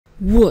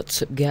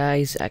What's up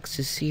guys,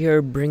 Axis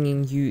here,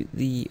 bringing you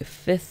the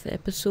 5th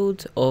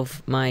episode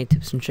of my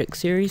tips and tricks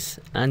series,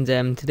 and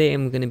today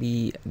I'm going to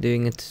be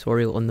doing a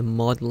tutorial on the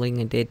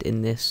modelling I did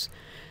in this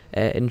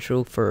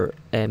intro for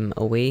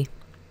Away.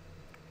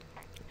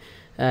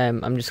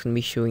 I'm just going to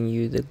be showing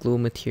you the glow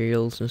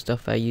materials and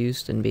stuff I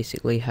used, and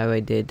basically how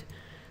I did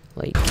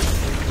like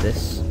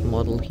this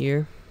model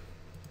here.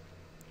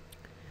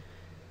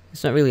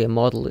 It's not really a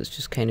model, it's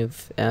just kind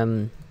of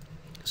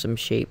some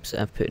shapes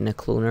I've put in a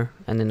cloner,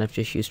 and then I've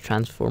just used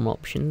transform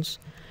options,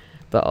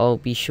 but I'll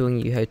be showing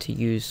you how to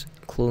use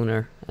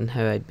cloner and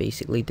how I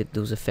basically did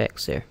those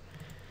effects there.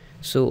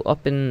 So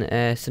up in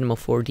Cinema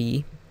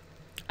 4D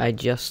I've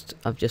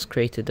just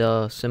created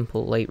a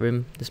simple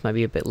Lightroom. This might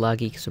be a bit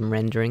laggy because I'm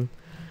rendering,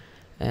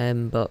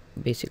 but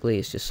basically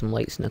it's just some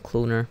lights in a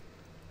cloner.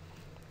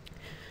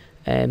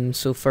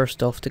 So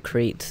first off, to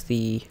create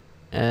the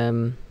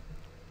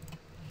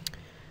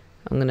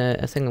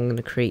I think I'm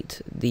gonna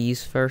create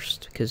these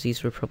first, because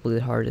these were probably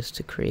the hardest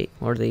to create,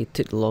 or they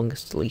took the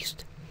longest at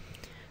least.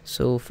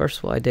 So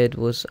first what I did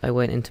was I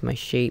went into my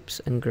shapes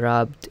and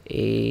grabbed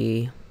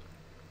a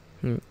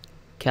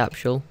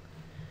capsule,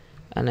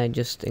 and I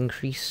just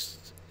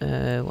increased,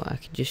 well, I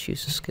could just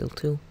use the scale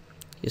tool,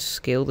 just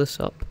scale this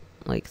up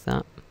like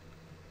that.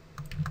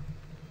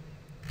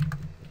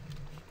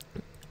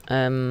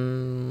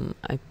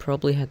 I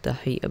probably had the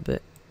height a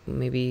bit,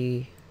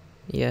 maybe,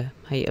 yeah,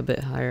 height a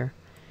bit higher.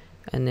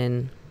 And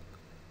then,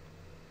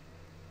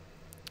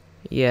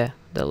 yeah,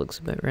 that looks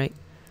about right.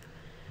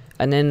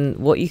 And then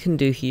what you can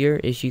do here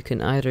is you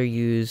can either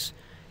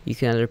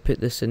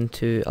put this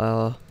into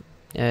a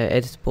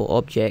editable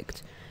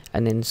object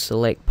and then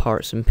select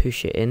parts and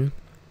push it in.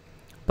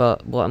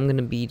 But what I'm going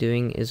to be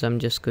doing is I'm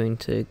just going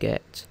to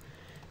get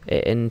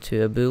it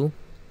into a bool.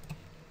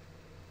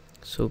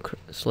 So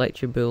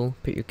select your bool,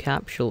 put your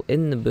capsule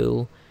in the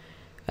bool,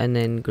 and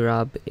then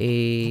grab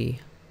a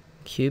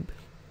cube.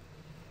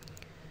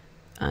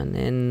 And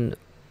then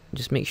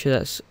just make sure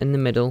that's in the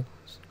middle,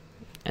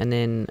 and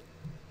then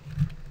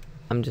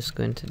I'm just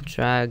going to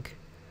drag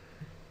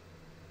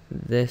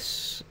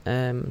this,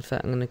 in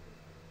fact I'm going to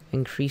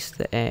increase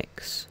the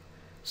X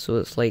so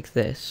it's like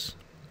this.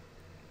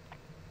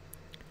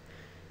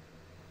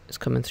 It's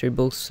coming through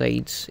both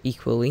sides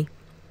equally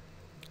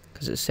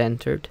because it's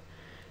centered.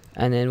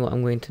 And then what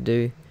I'm going to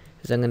do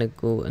is I'm going to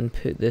go and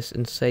put this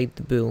inside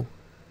the bool,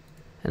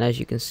 and as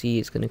you can see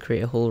it's going to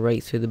create a hole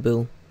right through the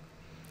bool.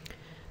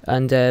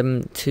 And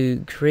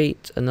to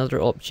create another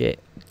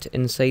object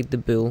inside the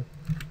bool,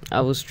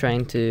 I was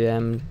trying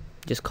to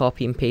just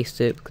copy and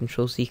paste it,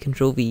 Control C,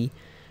 Control V,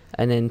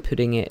 and then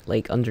putting it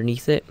like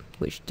underneath it,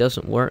 which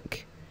doesn't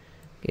work.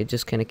 It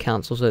just kind of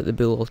cancels out the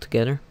bool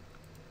altogether.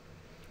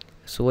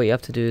 So what you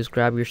have to do is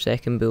grab your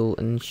second bool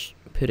and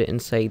put it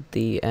inside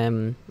the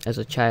as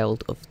a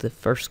child of the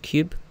first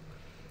cube,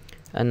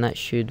 and that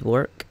should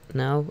work.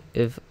 Now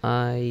if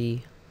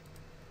I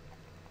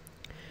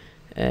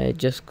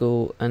just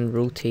go and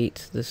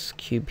rotate this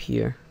cube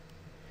here.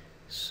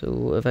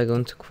 So if I go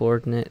into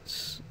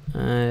coordinates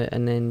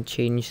and then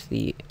change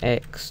the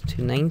X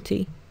to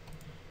 90,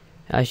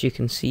 as you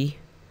can see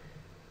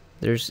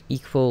there's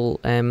equal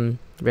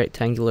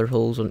rectangular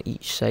holes on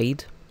each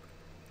side.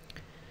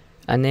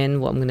 And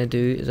then what I'm going to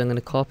do is I'm going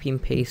to copy and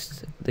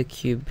paste the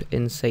cube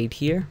inside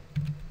here,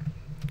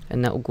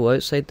 and that will go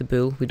outside the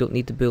bool. We don't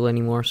need the bool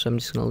anymore, so I'm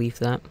just going to leave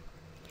that.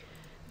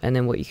 And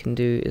then what you can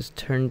do is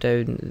turn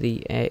down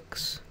the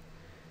X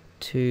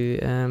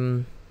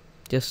to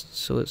just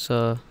so it's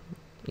a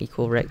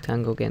equal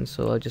rectangle again.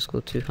 So I'll just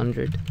go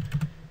 200.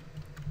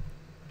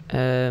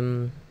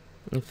 In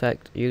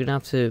fact, you're gonna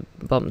have to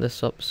bump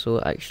this up so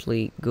it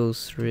actually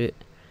goes through it,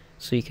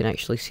 so you can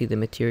actually see the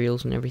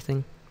materials and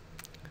everything.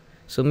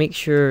 So make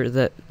sure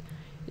that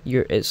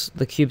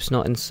the cube's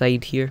not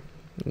inside here.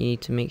 You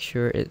need to make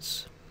sure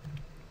it's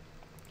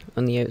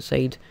on the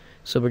outside.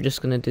 So we're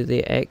just going to do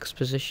the X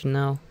position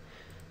now.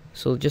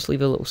 So just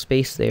leave a little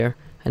space there,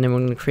 and then we're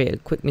going to create a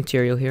quick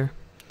material here.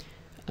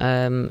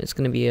 It's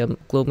going to be a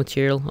glow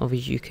material.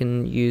 Obviously you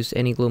can use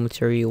any glow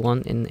material you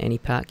want in any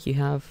pack you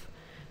have.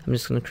 I'm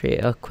just going to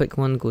create a quick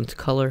one, go into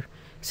color,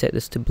 set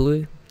this to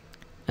blue,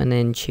 and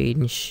then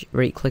change,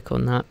 right click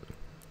on that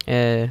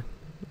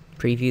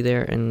preview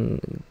there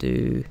and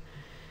do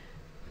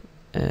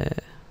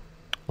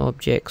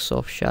object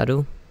soft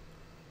shadow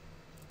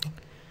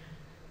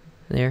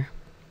there.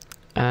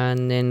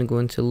 And then go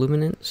into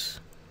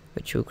luminance,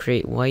 which will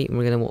create white, and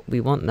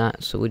we want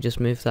that, so we'll just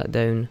move that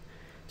down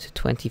to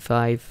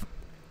 25.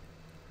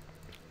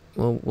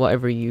 Well,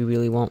 whatever you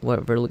really want,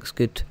 whatever looks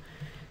good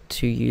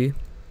to you,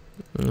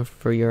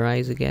 for your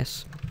eyes I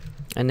guess.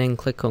 And then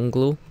click on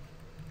glow.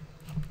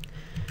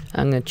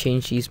 I'm going to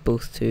change these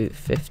both to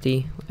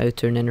 50,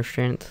 outer and inner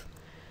strength,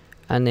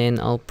 and then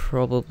I'll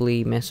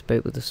probably mess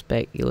about with the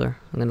specular.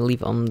 I'm going to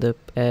leave it on the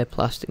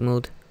plastic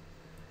mode.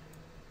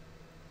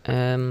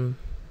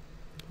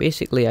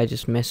 Basically I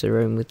just mess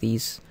around with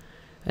these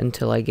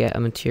until I get a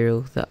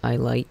material that I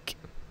like.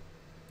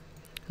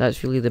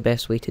 That's really the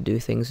best way to do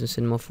things in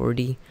Cinema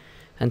 4D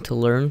and to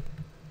learn.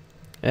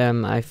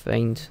 I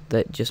find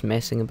that just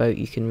messing about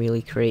you can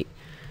really create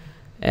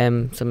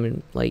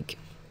something like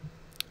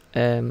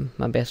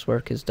my best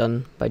work is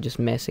done by just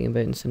messing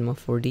about in Cinema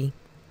 4D.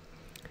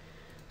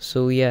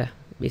 So yeah,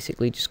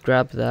 basically just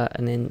grab that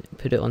and then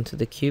put it onto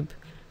the cube,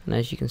 and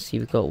as you can see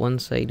we've got one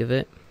side of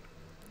it.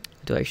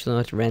 I don't actually know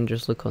how to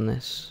renders look on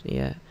this.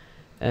 Yeah,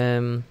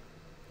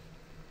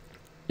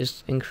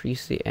 just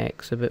increase the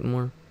X a bit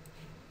more.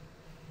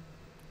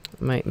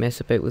 I might mess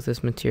about with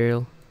this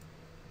material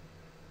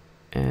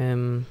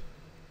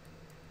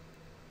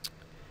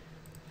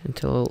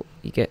until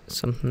you get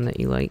something that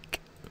you like.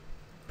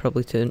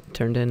 Probably turn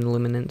down the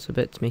luminance a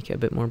bit to make it a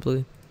bit more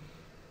blue.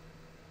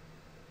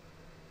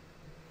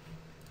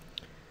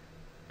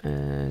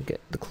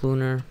 Get the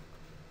cloner.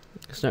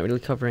 It's not really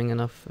covering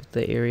enough of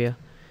the area,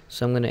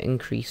 so I'm going to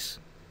increase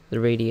the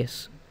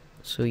radius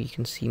so you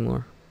can see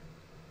more.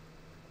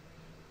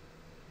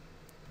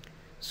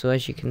 So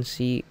as you can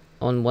see,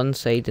 on one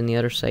side and the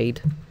other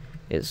side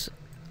it's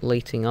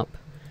lighting up,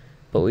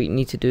 but what you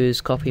need to do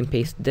is copy and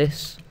paste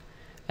this,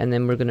 and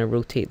then we're going to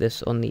rotate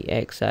this on the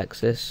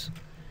x-axis.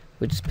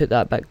 We'll just put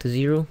that back to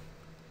 0,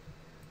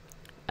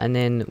 and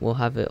then we'll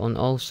have it on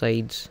all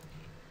sides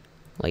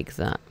like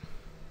that.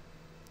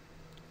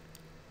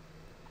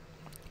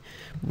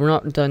 We're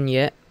not done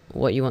yet.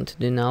 What you want to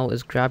do now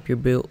is grab your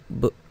bool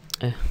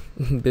and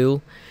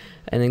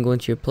then go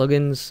into your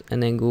plugins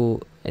and then go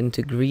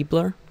into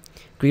Greebler.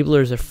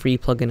 Greebler is a free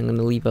plugin. I'm going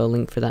to leave a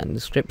link for that in the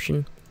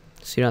description,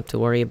 so you don't have to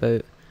worry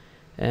about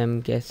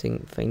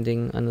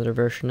finding another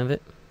version of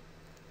it.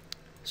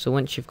 So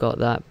once you've got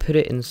that, put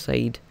it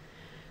inside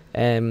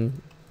the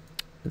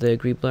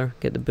Greebler,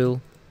 get the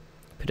bool,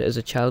 put it as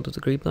a child of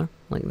the Greebler,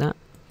 like that,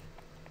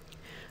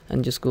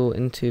 and just go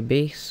into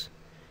base,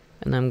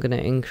 and I'm going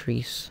to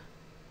increase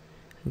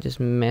and just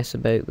mess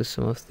about with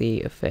some of the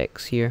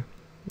effects here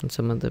and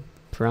some of the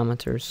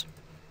parameters.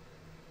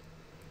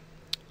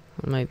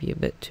 It might be a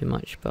bit too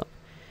much, but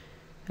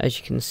as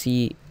you can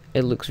see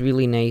it looks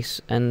really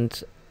nice,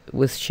 and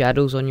with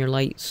shadows on your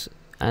lights,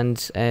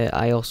 and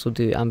I also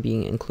do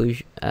ambient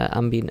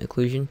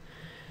occlusion,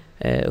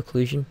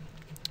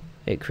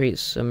 it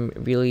creates some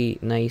really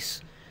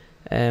nice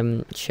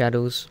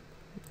shadows,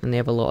 and they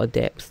have a lot of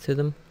depth to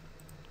them.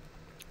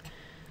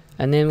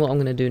 And then what I'm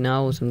going to do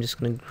now is I'm just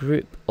going to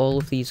group all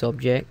of these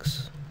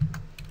objects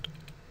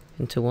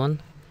into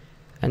one,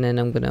 and then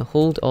I'm going to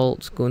hold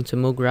Alt, go into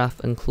MoGraph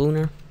and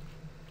Cloner,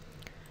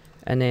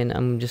 and then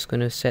I'm just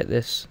going to set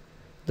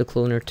the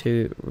cloner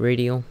to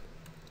radial,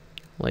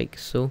 like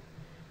so.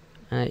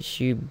 And it's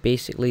you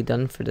basically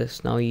done for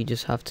this. Now you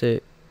just have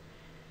to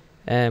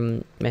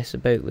mess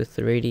about with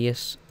the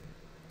radius,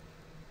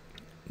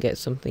 get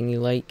something you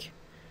like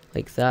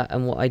that.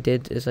 And what I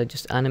did is I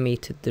just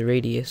animated the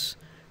radius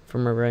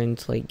from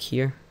around like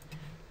here,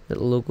 let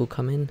the logo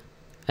come in,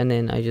 and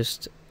then I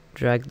just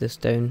dragged this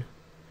down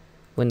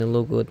when the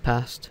logo had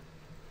passed.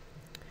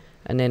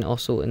 And then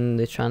also in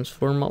the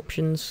transform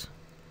options,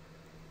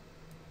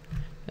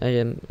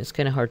 it's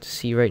kind of hard to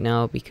see right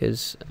now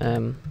because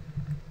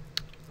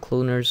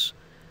cloners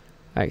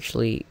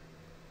actually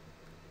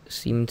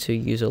seem to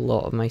use a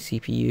lot of my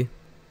CPU,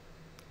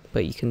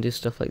 but you can do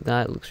stuff like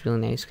that. It looks really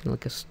nice, kind of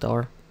like a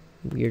star,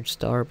 weird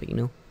star, but you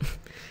know.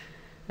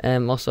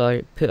 Also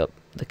I put up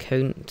the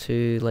count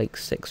to like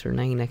 6 or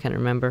 9, I can't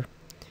remember,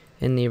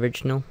 in the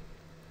original.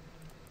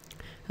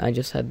 I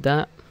just had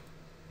that,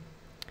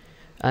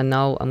 and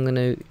now I'm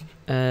gonna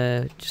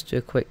just do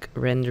a quick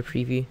render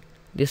preview.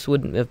 This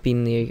wouldn't have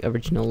been the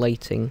original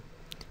lighting,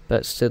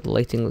 but still the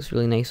lighting looks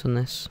really nice on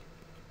this.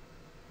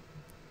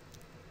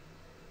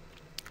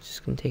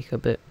 Just gonna take a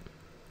bit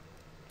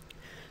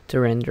to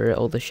render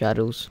all the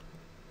shadows.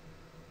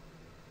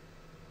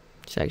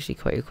 It's actually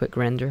quite a quick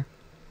render.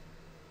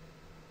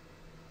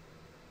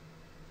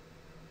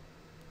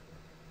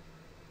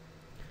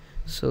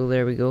 So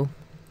there we go.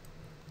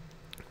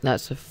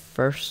 That's the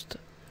first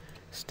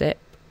step.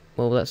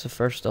 Well, that's the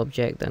first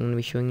object that I'm going to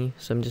be showing you.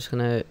 So I'm just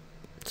going to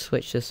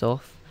switch this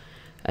off,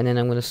 and then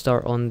I'm going to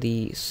start on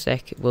the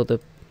second. Well,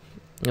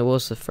 it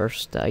was the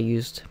first that I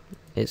used.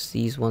 It's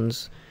these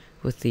ones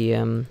with the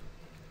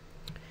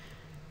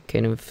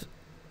kind of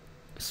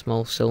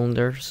small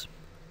cylinders.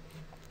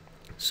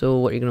 So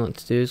what you're going to want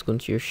to do is go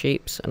into your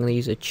shapes. I'm going to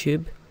use a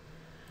tube,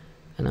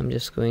 and I'm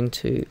just going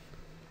to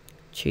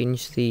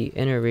change the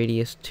inner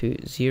radius to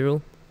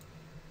 0,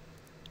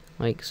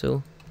 like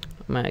so.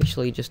 I might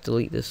actually just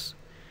delete this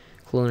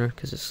cloner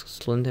because it's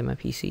slowing down my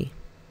PC.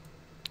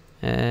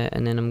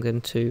 And then I'm going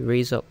to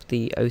raise up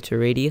the outer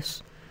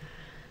radius,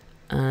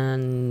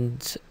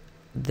 and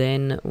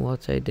then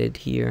what I did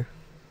here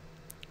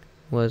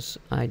was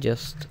I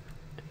just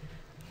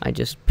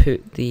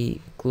put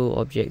the glow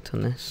object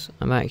on this.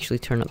 I might actually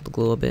turn up the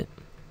glow a bit.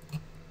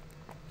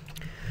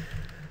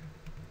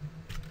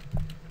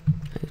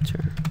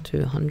 Outer to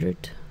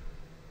 100.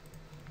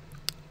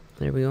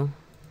 There we go.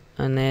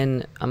 And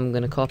then I'm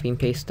going to copy and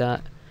paste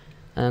that,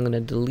 and I'm going to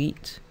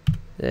delete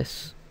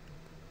this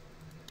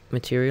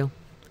material,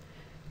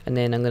 and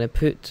then I'm going to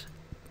put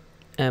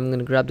I'm going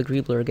to grab the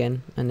greebler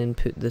again and then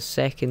put the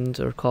second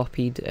or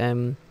copied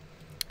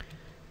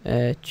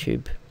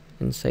tube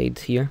inside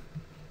here.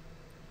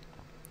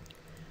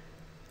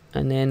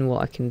 And then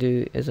what I can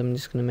do is I'm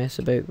just going to mess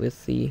about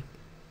with the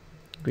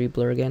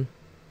greebler again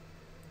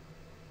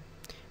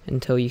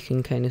until you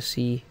can kind of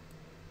see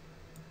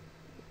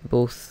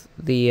both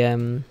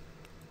the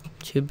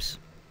tubes.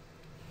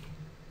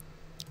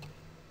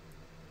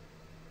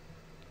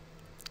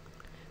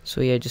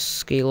 So yeah, just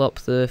scale up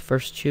the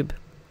first tube.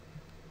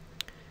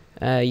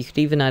 You could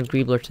even add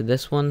greebler to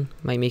this one,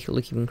 might make it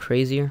look even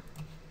crazier,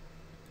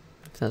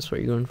 if that's what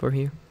you're going for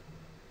here.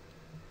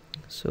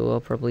 So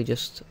I'll probably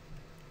just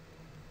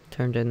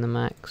turn down the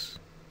max.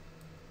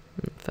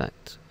 In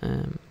fact,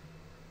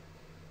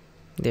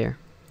 there.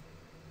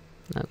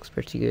 That looks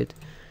pretty good.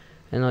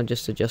 And I'll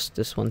just adjust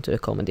this one to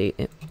accommodate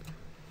it.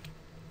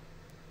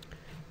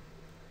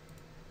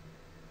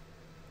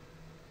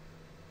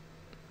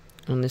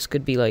 And this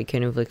could be like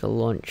kind of like a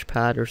launch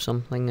pad or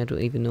something, I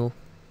don't even know.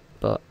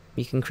 But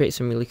you can create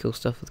some really cool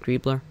stuff with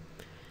greebler.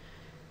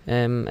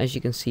 As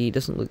you can see, it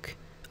doesn't look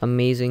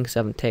amazing because I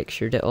haven't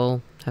textured it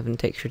all. Haven't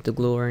textured the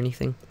glow or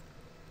anything.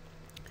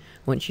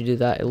 Once you do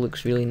that, it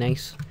looks really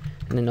nice.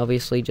 And then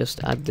obviously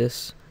just add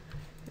this,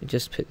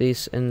 just put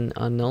this in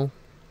a null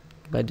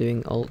by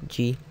doing Alt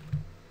G.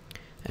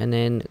 And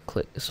then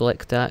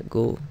select that,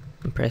 go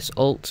and press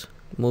Alt,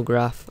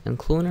 MoGraph and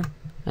Cloner.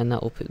 And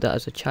that will put that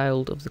as a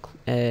child of the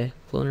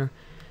cloner.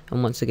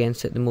 And once again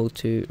set the mode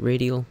to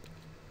radial.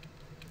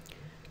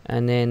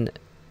 And then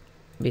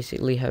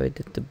basically how I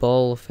did the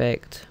ball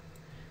effect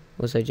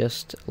was I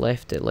just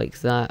left it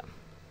like that.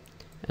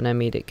 And I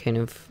made it kind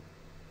of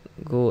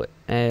go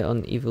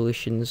on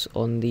evolutions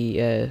on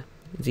the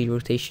Z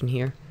rotation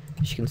here,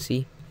 as you can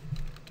see.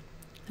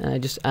 And I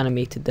just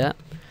animated that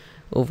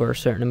over a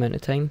certain amount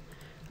of time.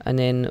 And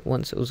then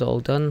once it was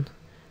all done,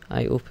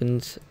 I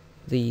opened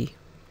the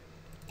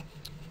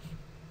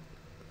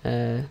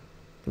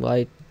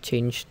I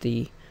changed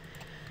the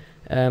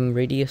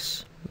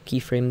radius,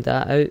 keyframed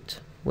that out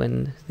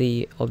when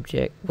the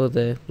object, well,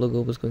 the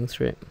logo was going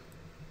through it.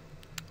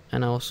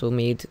 And I also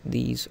made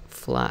these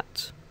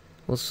flat,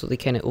 so they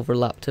kind of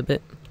overlapped a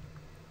bit.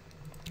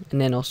 And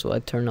then also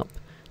I'd turn up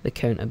the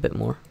count a bit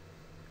more.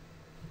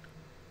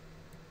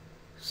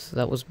 So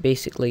that was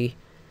basically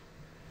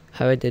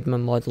how I did my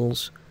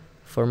models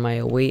for my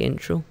away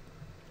intro.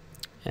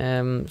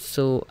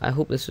 So I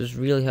hope this was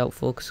really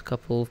helpful because a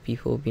couple of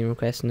people have been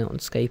requesting it on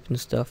Skype and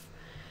stuff.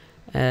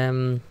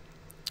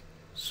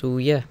 So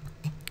yeah,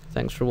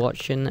 thanks for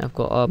watching. I've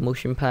got a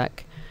motion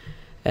pack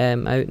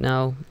out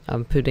now.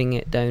 I'm putting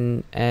it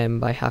down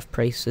by half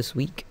price this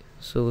week,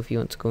 so if you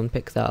want to go and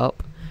pick that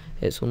up,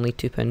 it's only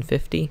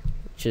 £2.50,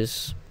 which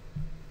is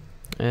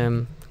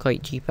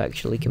quite cheap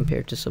actually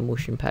compared to some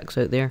motion packs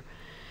out there.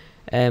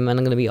 And I'm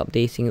going to be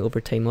updating it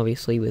over time,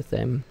 obviously, with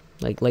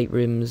like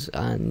Lightrooms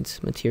and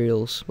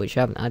materials, which I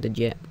haven't added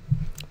yet,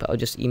 but I'll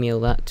just email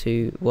that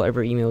to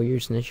whatever email you're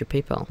using as your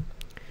PayPal.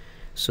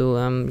 So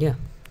yeah,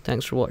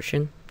 thanks for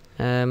watching.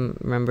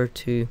 Remember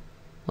to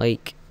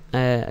like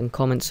and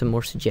comment some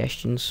more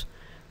suggestions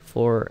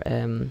for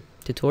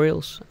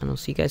tutorials, and I'll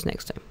see you guys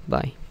next time.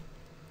 Bye.